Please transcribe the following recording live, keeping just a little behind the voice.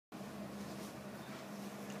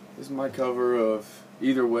This is my cover of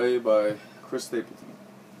Either Way by Chris Stapleton.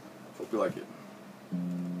 Hope you like it.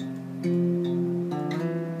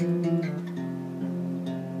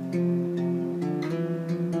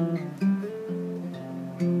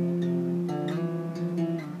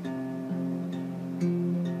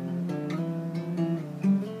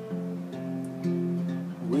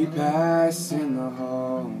 We pass in the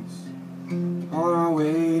halls on our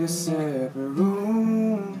way to separate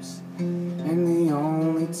rooms, and the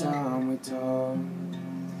only time we talk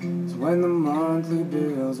is when the monthly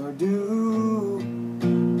bills are due.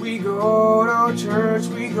 We go to church,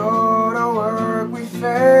 we go to work, we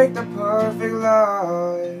fake the perfect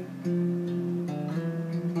life.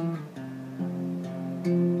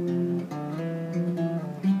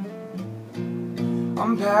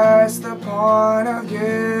 I'm past the point of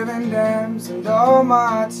giving damns, and all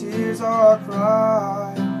my tears are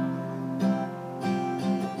cried.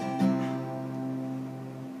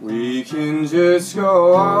 We can just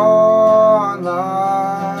go on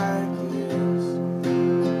like this.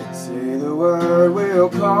 Say the word, we'll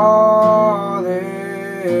call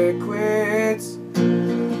it quits.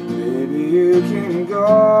 Baby, you can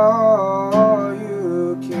go,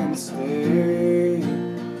 you can stay,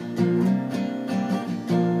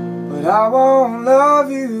 but I won't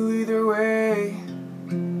love you either way.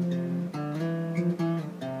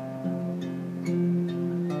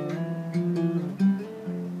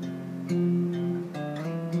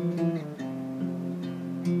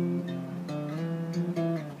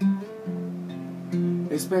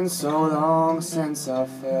 It's been so long since I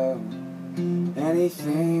felt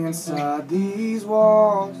anything inside these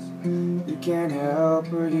walls. You can't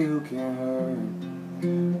help or you can't hurt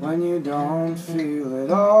when you don't feel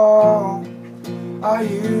it all. I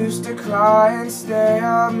used to cry and stay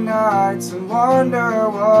up nights and wonder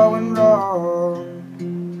what went wrong.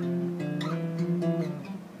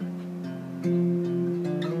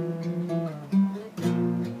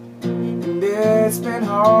 And it's been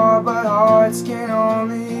hard, but hearts can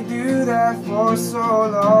only do that for so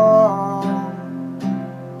long.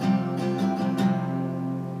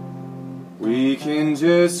 We can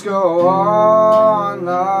just go on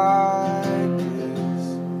like this.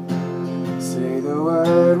 Say the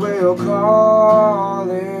word, we'll call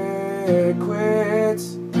it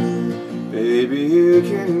quits. Baby, you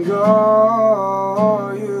can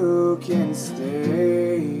go, you can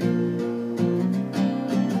stay,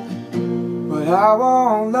 but I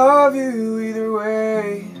won't love you either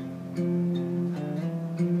way.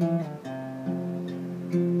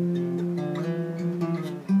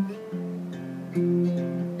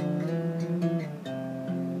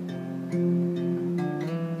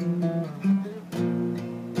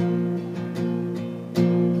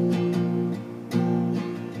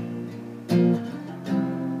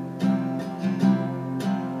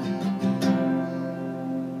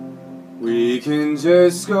 We can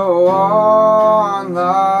just go on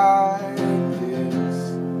like this.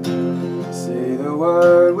 Say the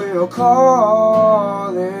word, we'll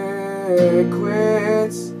call it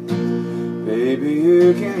quits. Baby,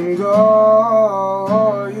 you can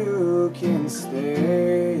go, you can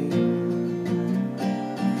stay,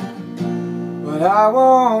 but I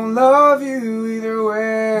won't love you